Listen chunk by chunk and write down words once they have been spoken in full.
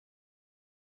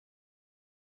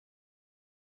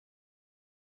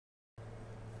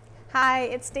Hi,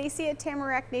 it's Stacy at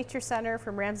Tamarack Nature Center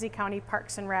from Ramsey County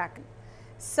Parks and Rec.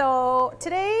 So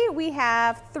today we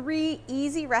have 3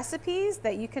 easy recipes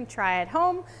that you can try at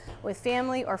home with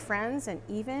family or friends and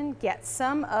even get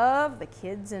some of the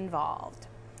kids involved,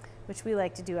 which we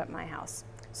like to do at my house.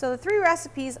 So the 3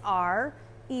 recipes are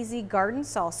easy garden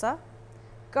salsa,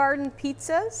 garden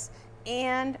pizzas,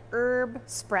 and herb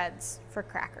spreads for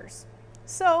crackers.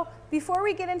 So before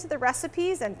we get into the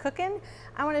recipes and cooking,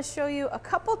 I want to show you a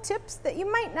couple tips that you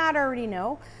might not already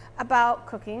know about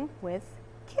cooking with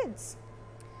kids.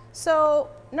 So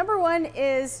number 1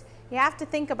 is you have to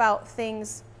think about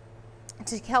things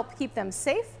to help keep them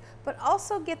safe, but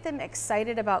also get them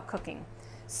excited about cooking.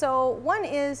 So one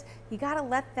is you got to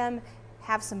let them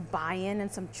have some buy-in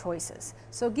and some choices.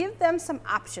 So give them some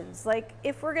options. Like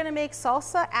if we're going to make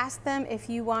salsa, ask them if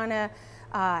you want to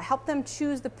help them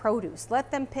choose the produce.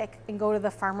 Let them pick and go to the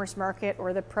farmer's market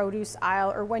or the produce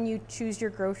aisle, or when you choose your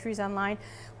groceries online,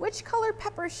 which color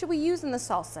peppers should we use in the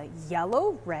salsa?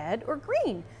 Yellow, red, or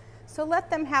green? So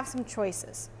let them have some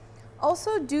choices.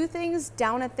 Also do things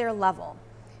down at their level.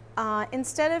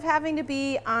 Instead of having to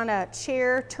be on a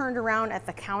chair turned around at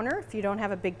the counter, if you don't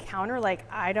have a big counter like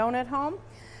I don't at home,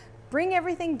 bring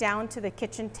everything down to the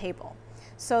kitchen table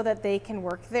so that they can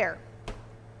work there.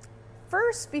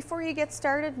 First, before you get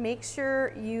started, make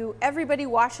sure everybody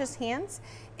washes hands,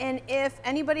 and if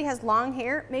anybody has long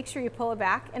hair, make sure you pull it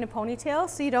back in a ponytail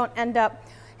so you don't end up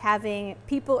having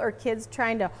people or kids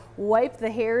trying to wipe the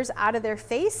hairs out of their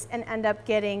face and end up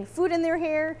getting food in their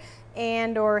hair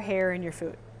and or hair in your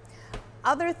food.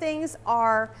 Other things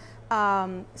are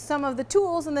some of the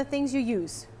tools and the things you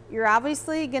use. You're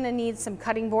obviously going to need some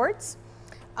cutting boards.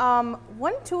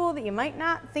 One tool that you might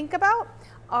not think about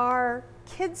are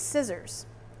kids' scissors.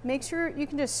 Make sure you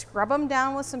can just scrub them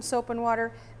down with some soap and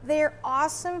water. They're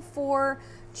awesome for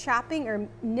chopping or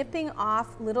nipping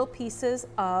off little pieces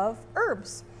of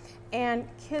herbs, and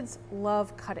kids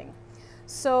love cutting.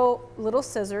 So little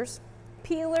scissors,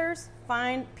 peelers,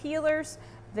 fine peelers,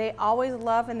 they always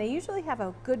love, and they usually have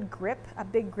a good grip, a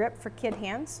big grip for kid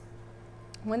hands.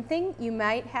 One thing you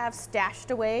might have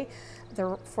stashed away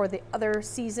for the other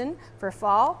season for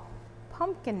fall,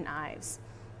 pumpkin knives.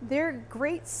 They're a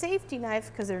great safety knife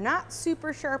because they're not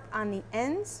super sharp on the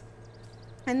ends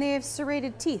and they have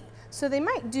serrated teeth. So they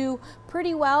might do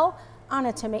pretty well on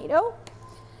a tomato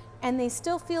and they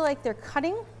still feel like they're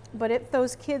cutting, but if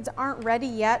those kids aren't ready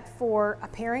yet for a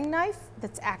paring knife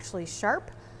that's actually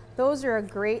sharp, those are a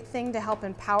great thing to help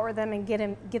empower them and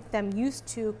get them used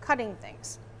to cutting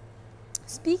things.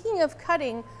 Speaking of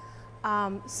cutting,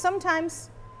 sometimes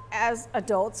as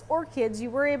adults or kids, you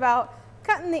worry about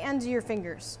cutting the ends of your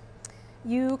fingers.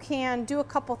 You can do a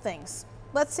couple things.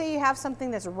 Let's say you have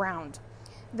something that's round,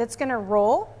 that's gonna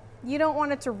roll. You don't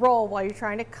want it to roll while you're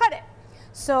trying to cut it.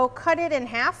 So cut it in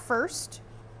half first,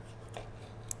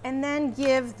 and then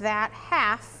give that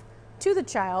half to the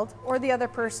child or the other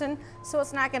person so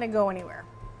it's not gonna go anywhere.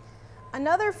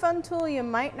 Another fun tool you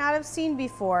might not have seen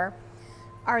before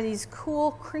are these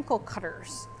cool crinkle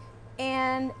cutters.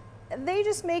 And they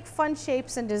just make fun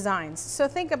shapes and designs. So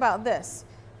think about this.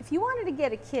 If you wanted to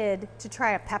get a kid to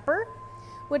try a pepper,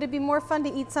 would it be more fun to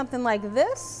eat something like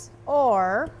this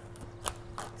or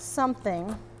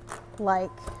something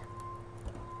like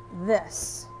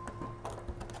this?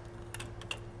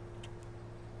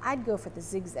 I'd go for the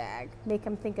zigzag, make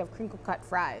them think of crinkle cut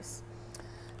fries.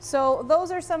 So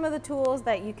those are some of the tools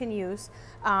that you can use.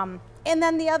 And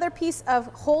then the other piece of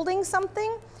holding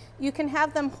something, you can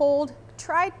have them hold.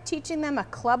 Try teaching them a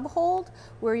club hold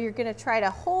where you're going to try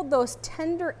to hold those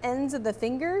tender ends of the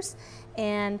fingers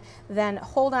and then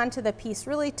hold on to the piece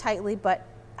really tightly, but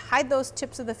hide those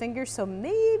tips of the fingers so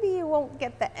maybe you won't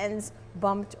get the ends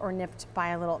bumped or nipped by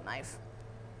a little knife.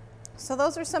 So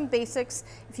those are some basics.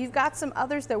 If you've got some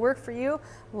others that work for you,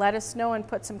 let us know and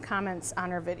put some comments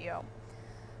on our video.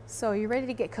 So you ready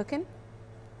to get cooking?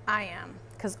 I am,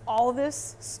 because all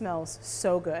this smells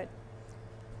so good.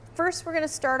 First, we're going to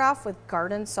start off with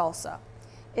garden salsa.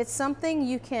 It's something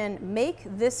you can make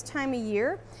this time of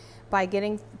year by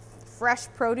getting fresh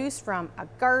produce from a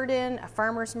garden, a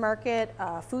farmer's market,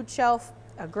 a food shelf,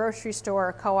 a grocery store,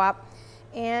 a co-op.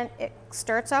 And it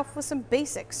starts off with some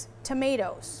basics.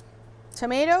 Tomatoes,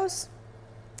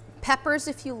 peppers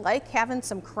if you like having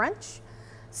some crunch,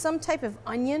 some type of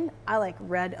onion. I like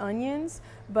red onions,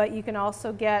 but you can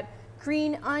also get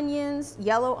green onions,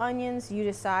 yellow onions, you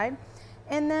decide.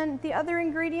 And then the other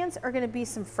ingredients are going to be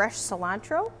some fresh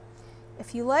cilantro.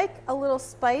 If you like a little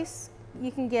spice,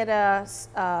 you can get a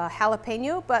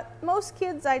jalapeno, but most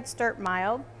kids I'd start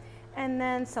mild. And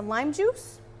then some lime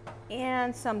juice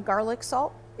and some garlic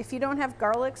salt. If you don't have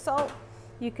garlic salt,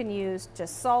 You can use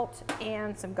just salt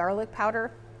and some garlic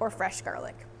powder or fresh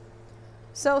garlic.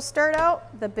 So start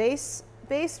out, the base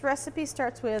recipe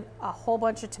starts with a whole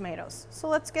bunch of tomatoes. So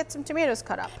let's get some tomatoes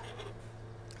cut up.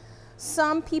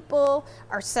 Some people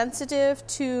are sensitive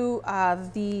to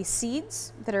the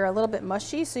seeds that are a little bit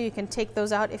mushy, so you can take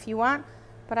those out if you want,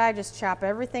 but I just chop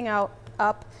everything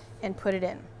up and put it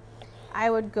in.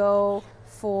 I would go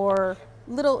for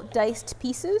little diced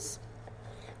pieces.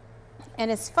 And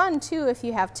it's fun too if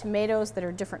you have tomatoes that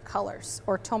are different colors,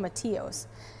 or tomatillos.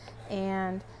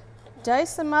 And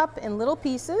dice them up in little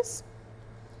pieces.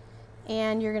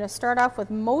 And you're gonna start off with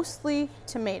mostly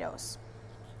tomatoes.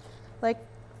 Like,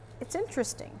 it's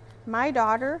interesting. My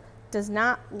daughter does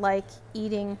not like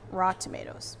eating raw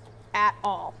tomatoes at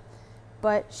all,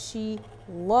 but she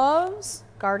loves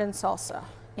garden salsa.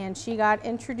 And she got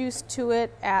introduced to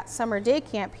it at summer day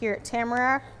camp here at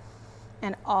Tamarack,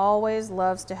 and always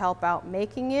loves to help out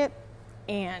making it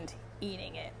and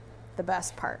eating it, the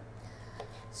best part.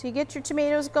 So you get your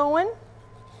tomatoes going.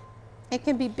 It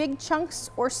can be big chunks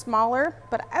or smaller,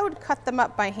 but I would cut them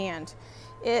up by hand.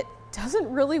 It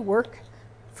doesn't really work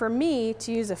for me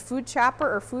to use a food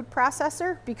chopper or food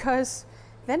processor, because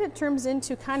then it turns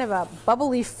into kind of a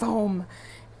bubbly foam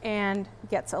and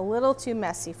gets a little too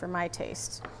messy for my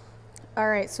taste. All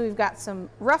right, so we've got some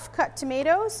rough cut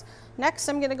tomatoes. Next,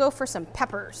 I'm gonna go for some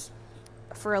peppers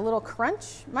for a little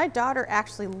crunch. My daughter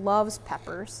actually loves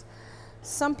peppers.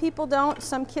 Some people don't,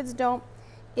 some kids don't.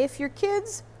 If your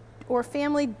kids or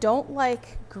family don't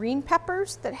like green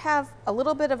peppers that have a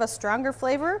little bit of a stronger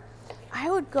flavor, I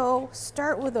would go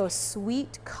start with those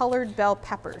sweet colored bell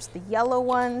peppers, the yellow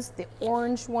ones, the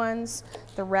orange ones,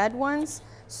 the red ones.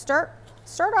 Start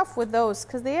off with those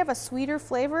because they have a sweeter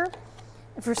flavor.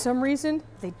 And for some reason,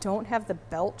 they don't have the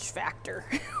belch factor,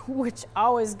 which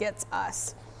always gets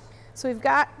us. So we've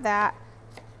got that,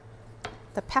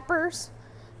 the peppers,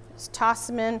 just toss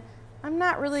them in. I'm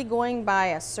not really going by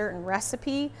a certain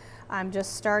recipe. I'm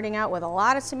just starting out with a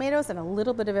lot of tomatoes and a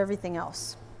little bit of everything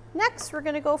else. Next, we're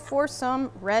gonna go for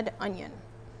some red onion.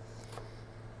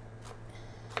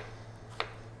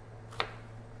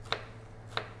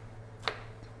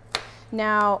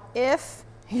 Now, if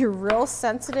you're real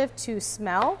sensitive to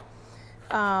smell,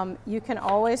 you can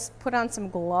always put on some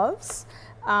gloves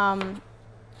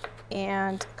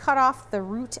and cut off the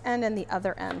root end and the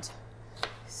other end.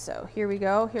 So here we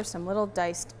go. Here's some little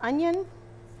diced onion.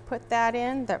 Put that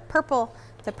in. The purple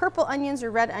onions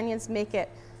or red onions make it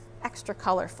extra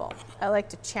colorful. I like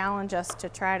to challenge us to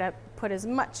try to put as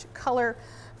much color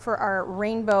for our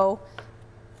rainbow,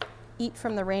 eat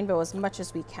from the rainbow as much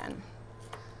as we can.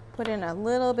 Put in a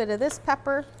little bit of this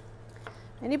pepper.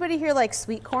 Anybody here like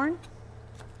sweet corn?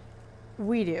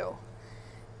 We do.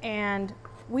 And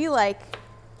we like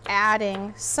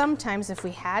adding, sometimes if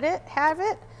we have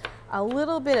it, a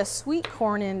little bit of sweet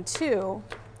corn in too,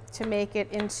 to make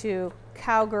it into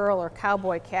cowgirl or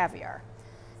cowboy caviar.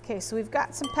 Okay, so we've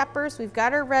got some peppers, we've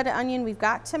got our red onion, we've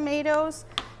got tomatoes.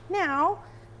 Now,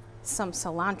 some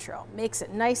cilantro makes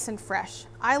it nice and fresh.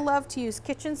 I love to use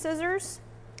kitchen scissors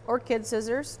or kid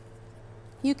scissors.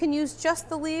 You can use just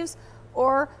the leaves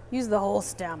or use the whole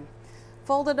stem.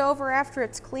 Fold it over after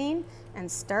it's clean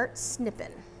and start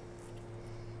snipping.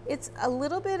 It's a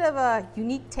little bit of a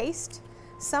unique taste.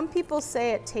 Some people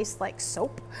say it tastes like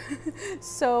soap.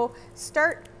 So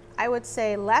start, I would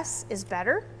say less is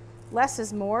better. Less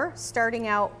is more, starting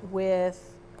out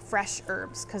with fresh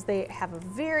herbs because they have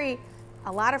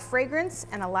a lot of fragrance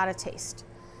and a lot of taste.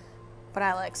 But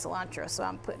I like cilantro, so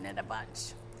I'm putting in a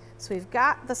bunch. So we've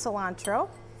got the cilantro,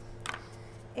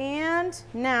 and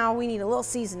now we need a little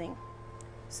seasoning.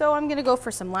 So I'm gonna go for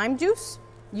some lime juice.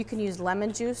 You can use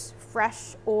lemon juice,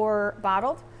 fresh or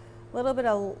bottled. A little bit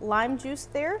of lime juice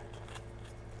there.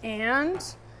 And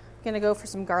I'm gonna go for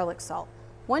some garlic salt.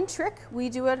 One trick we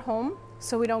do at home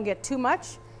so we don't get too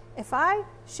much, if I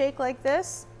shake like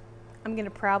this, I'm gonna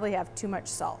probably have too much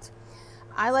salt.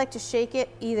 I like to shake it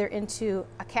either into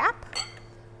a cap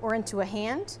or into a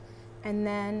hand and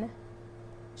then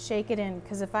shake it in,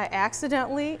 because if I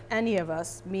accidentally, any of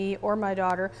us, me or my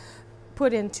daughter,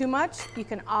 put in too much, you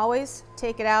can always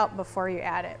take it out before you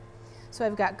add it. So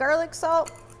I've got garlic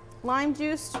salt, lime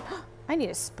juice. I need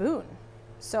a spoon.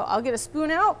 So I'll get a spoon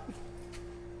out,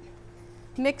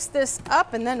 mix this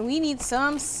up, and then we need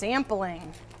some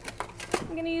sampling.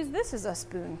 I'm gonna use this as a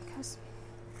spoon because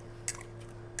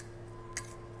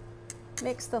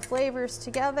mix the flavors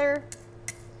together.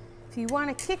 If you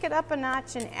want to kick it up a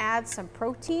notch and add some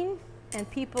protein, and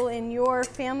people in your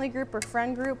family group or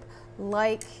friend group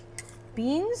like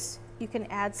beans, you can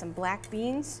add some black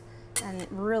beans and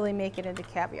really make it into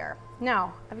caviar.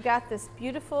 Now, I've got this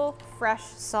beautiful fresh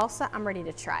salsa. I'm ready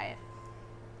to try it.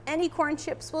 Any corn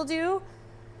chips will do,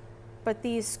 but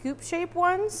these scoop shape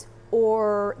ones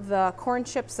or the corn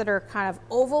chips that are kind of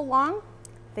oval long,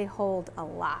 they hold a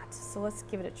lot. So let's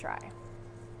give it a try.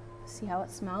 See how it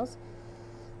smells?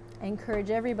 I encourage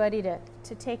everybody to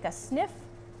take a sniff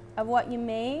of what you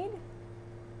made.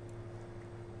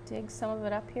 Dig some of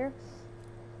it up here.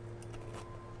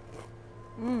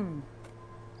 Mmm.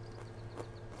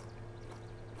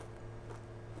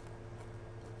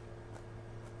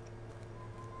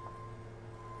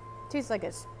 Tastes like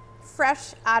it's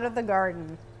fresh out of the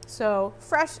garden. So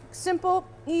fresh, simple,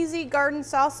 easy garden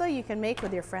salsa you can make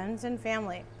with your friends and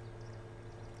family.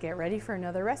 Get ready for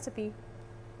another recipe.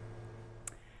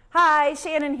 Hi,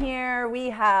 Shannon here. We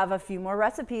have a few more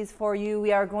recipes for you.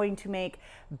 We are going to make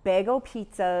bagel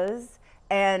pizzas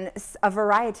and a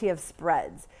variety of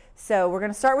spreads. So we're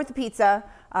going to start with the pizza.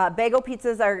 Bagel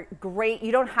pizzas are great.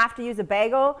 You don't have to use a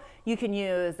bagel. You can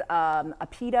use a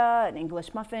pita, an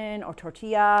English muffin, or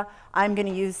tortilla. I'm going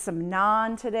to use some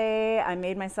naan today. I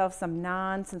made myself some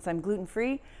naan since I'm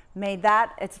gluten-free. Made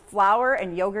that. It's flour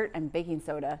and yogurt and baking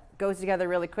soda. Goes together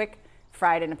really quick,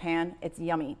 fried in a pan. It's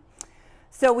yummy.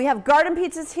 So we have garden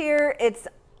pizzas here. It's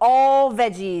all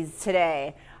veggies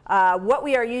today. What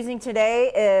we are using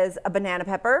today is a banana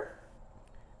pepper,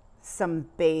 some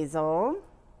basil.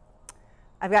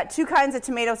 I've got two kinds of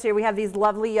tomatoes here. We have these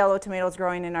lovely yellow tomatoes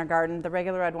growing in our garden, the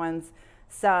regular red ones,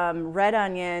 some red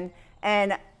onion,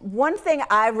 and one thing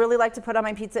I really like to put on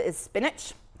my pizza is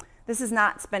spinach. This is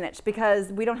not spinach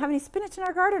because we don't have any spinach in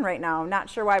our garden right now. I'm not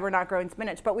sure why we're not growing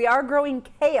spinach, but we are growing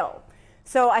kale.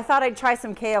 So I thought I'd try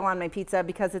some kale on my pizza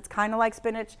because it's kind of like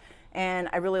spinach, and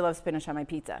I really love spinach on my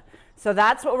pizza. So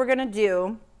that's what we're gonna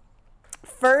do.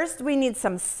 First, we need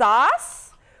some sauce.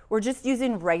 We're just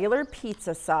using regular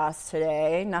pizza sauce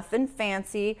today, nothing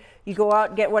fancy. You go out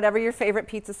and get whatever your favorite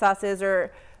pizza sauce is,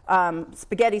 or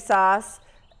spaghetti sauce,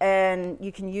 and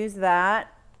you can use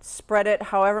that. Spread it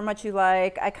however much you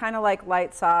like. I kind of like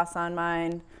light sauce on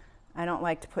mine. I don't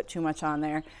like to put too much on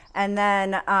there. And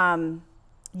then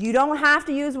you don't have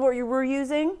to use what you were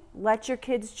using. Let your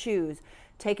kids choose.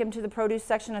 Take them to the produce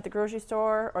section at the grocery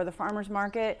store or the farmer's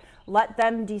market. Let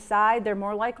them decide. They're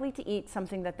more likely to eat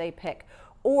something that they pick.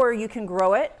 Or you can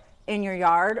grow it in your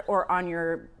yard or on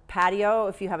your patio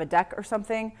if you have a deck or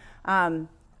something.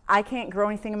 I can't grow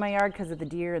anything in my yard because of the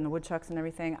deer and the woodchucks and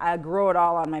everything. I grow it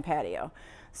all on my patio.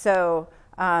 So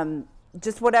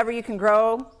just whatever you can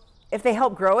grow. If they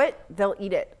help grow it, they'll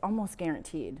eat it, almost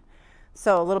guaranteed.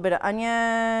 So a little bit of onion,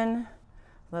 a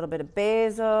little bit of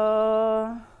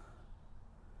basil,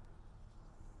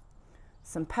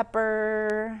 some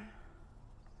pepper.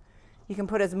 You can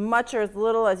put as much or as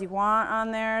little as you want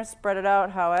on there. Spread it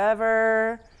out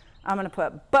however. I'm going to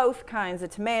put both kinds of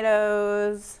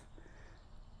tomatoes.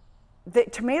 The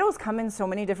tomatoes come in so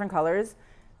many different colors.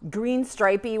 Green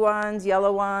stripy ones,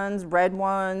 yellow ones, red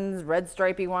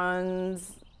stripy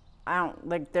ones.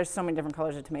 There's so many different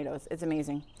colors of tomatoes. It's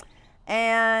amazing.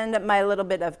 And my little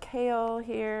bit of kale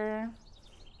here,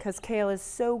 because kale is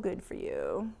so good for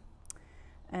you.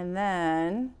 And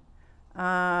then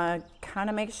kind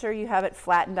of make sure you have it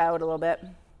flattened out a little bit,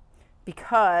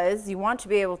 because you want to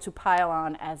be able to pile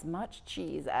on as much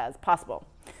cheese as possible.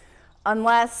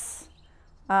 Unless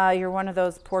you're one of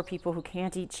those poor people who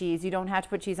can't eat cheese, you don't have to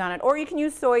put cheese on it. Or you can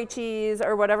use soy cheese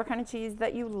or whatever kind of cheese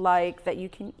that you like, that you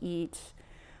can eat.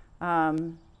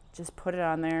 Just put it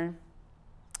on there.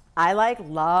 I like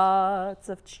lots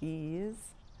of cheese.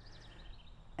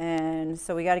 And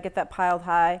so we got to get that piled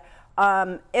high.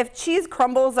 If cheese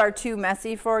crumbles are too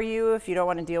messy for you, if you don't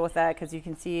want to deal with that, because you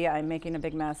can see I'm making a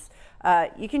big mess,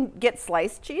 you can get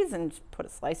sliced cheese and put a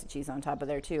slice of cheese on top of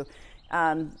there too.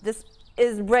 This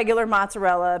is regular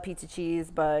mozzarella pizza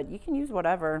cheese, but you can use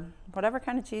whatever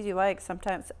kind of cheese you like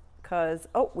sometimes, because,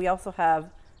 oh, we also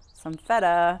have some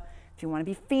feta. If you want to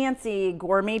be fancy,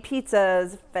 gourmet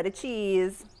pizzas, feta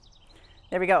cheese.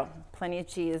 There we go, plenty of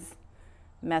cheese,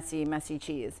 messy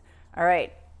cheese. All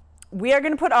right, we are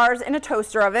going to put ours in a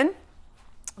toaster oven.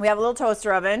 We have a little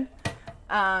toaster oven.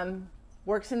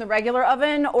 Works in the regular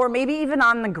oven or maybe even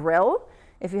on the grill.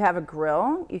 If you have a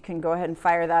grill, you can go ahead and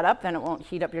fire that up, then it won't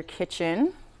heat up your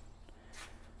kitchen.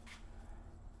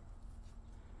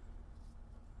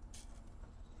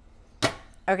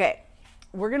 Okay,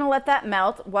 we're going to let that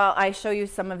melt while I show you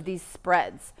some of these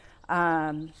spreads.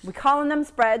 We call them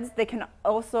spreads. They can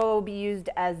also be used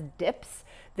as dips.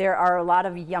 There are a lot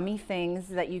of yummy things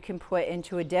that you can put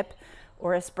into a dip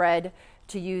or a spread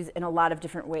to use in a lot of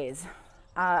different ways.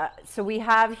 So we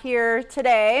have here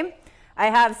today, I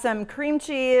have some cream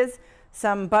cheese,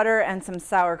 some butter, and some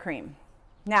sour cream.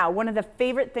 Now, one of the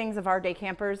favorite things of our day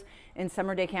campers in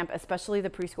summer day camp, especially the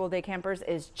preschool day campers,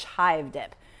 is chive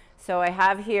dip. So I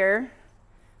have here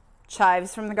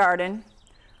chives from the garden.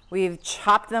 We've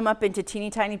chopped them up into teeny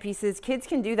tiny pieces. Kids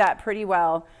can do that pretty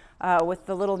well with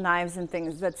the little knives and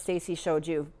things that Stacy showed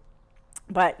you.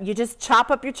 But you just chop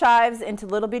up your chives into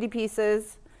little bitty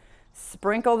pieces,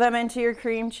 sprinkle them into your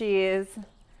cream cheese,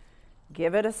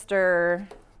 give it a stir.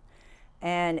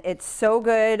 And it's so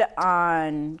good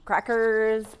on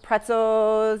crackers,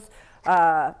 pretzels,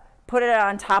 put it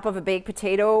on top of a baked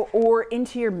potato or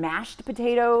into your mashed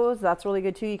potatoes. That's really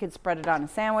good too. You can spread it on a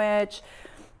sandwich.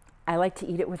 I like to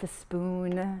eat it with a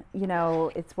spoon, you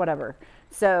know, it's whatever.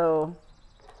 So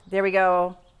there we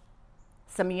go.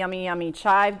 Some yummy, yummy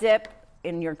chive dip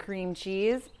in your cream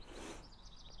cheese.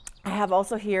 I have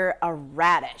also here a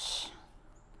radish.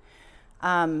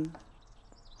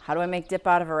 How do I make dip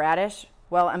out of a radish?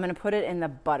 Well, I'm going to put it in the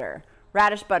butter.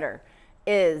 Radish butter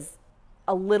is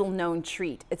a little known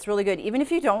treat. It's really good. Even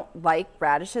if you don't like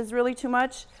radishes really too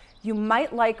much, you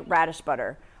might like radish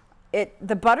butter.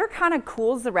 The butter kind of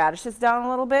cools the radishes down a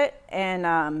little bit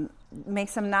and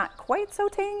makes them not quite so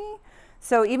tangy.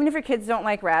 So even if your kids don't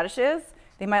like radishes,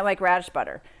 they might like radish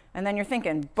butter. And then you're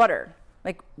thinking, butter,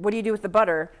 like what do you do with the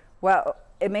butter? Well,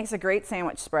 it makes a great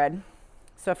sandwich spread.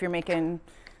 So if you're making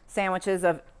sandwiches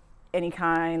of any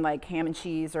kind, like ham and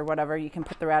cheese or whatever, you can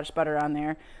put the radish butter on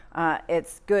there.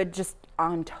 It's good just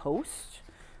on toast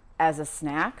as a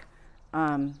snack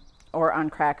or on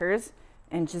crackers,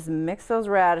 and just mix those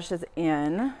radishes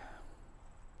in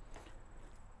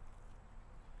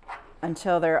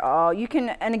until they're all,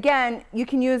 and again, you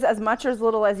can use as much or as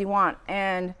little as you want.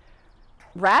 And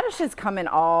radishes come in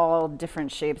all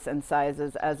different shapes and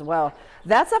sizes as well.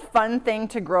 That's a fun thing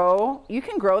to grow. You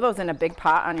can grow those in a big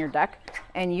pot on your deck,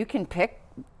 and you can pick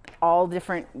all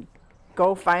different,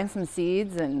 go find some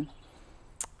seeds and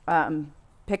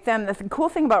pick them. The cool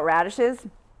thing about radishes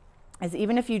is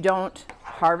even if you don't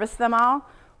harvest them all,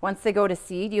 once they go to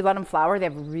seed, you let them flower. They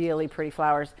have really pretty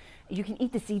flowers. You can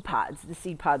eat the seed pods. The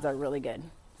seed pods are really good.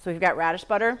 So we've got radish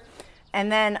butter.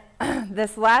 And then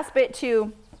this last bit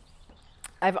too,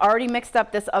 I've already mixed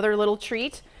up this other little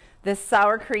treat, this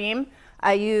sour cream.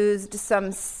 I used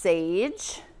some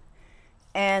sage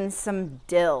and some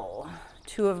dill,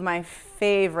 two of my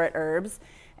favorite herbs,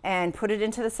 and put it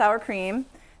into the sour cream.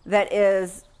 That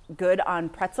is good on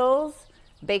pretzels,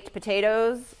 baked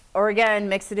potatoes, or again,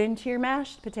 mix it into your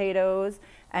mashed potatoes,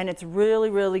 and it's really,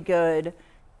 really good,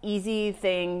 easy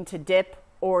thing to dip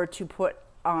or to put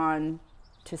on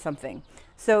to something.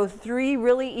 So 3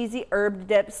 really easy herb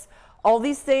dips. All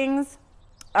these things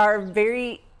are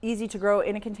very easy to grow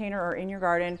in a container or in your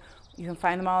garden. You can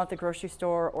find them all at the grocery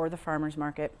store or the farmer's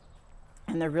market.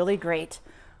 And they're really great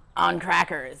on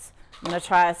crackers. I'm gonna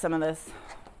try some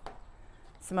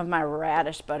of my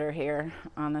radish butter here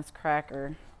on this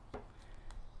cracker.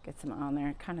 Get some on there,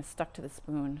 it kind of stuck to the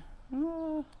spoon.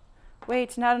 Oh,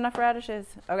 wait, not enough radishes.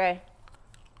 Okay.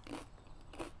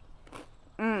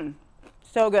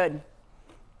 So good.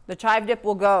 The chive dip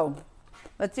will go.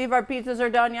 Let's see if our pizzas are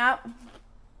done yet.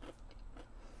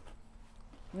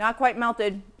 Not quite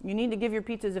melted. You need to give your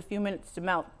pizzas a few minutes to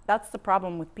melt. That's the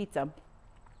problem with pizza.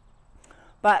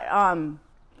 But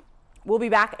we'll be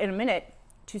back in a minute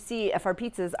to see if our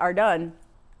pizzas are done.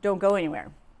 Don't go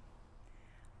anywhere.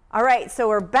 All right, so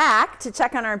we're back to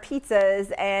check on our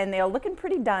pizzas, and they're looking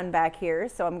pretty done back here.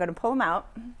 So I'm going to pull them out.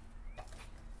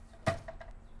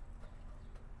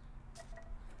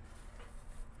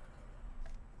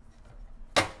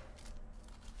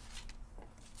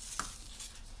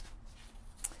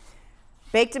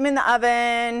 Baked them in the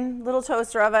oven, little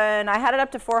toaster oven. I had it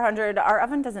up to 400. Our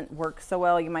oven doesn't work so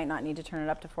well. You might not need to turn it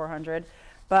up to 400.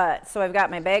 But so I've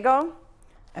got my bagel,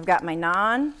 I've got my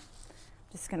naan.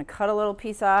 Just gonna cut a little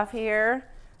piece off here.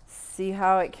 See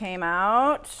how it came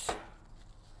out.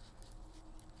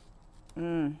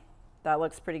 That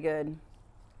looks pretty good.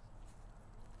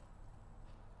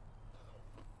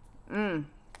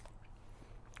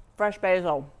 Fresh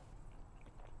basil.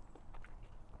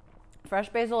 Fresh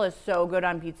basil is so good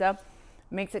on pizza.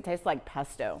 Makes it taste like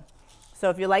pesto. So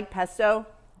if you like pesto,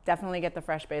 definitely get the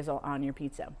fresh basil on your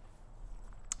pizza.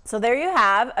 So there you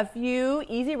have a few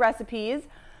easy recipes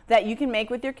that you can make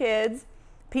with your kids.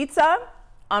 Pizza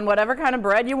on whatever kind of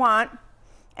bread you want,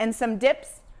 and some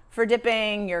dips for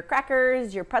dipping your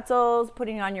crackers, your pretzels,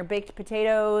 putting on your baked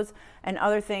potatoes and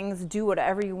other things. Do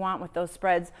whatever you want with those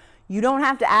spreads. You don't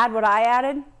have to add what I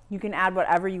added. You can add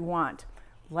whatever you want.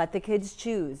 Let the kids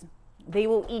choose. They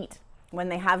will eat when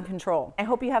they have control. I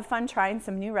hope you have fun trying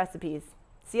some new recipes.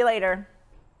 See you later.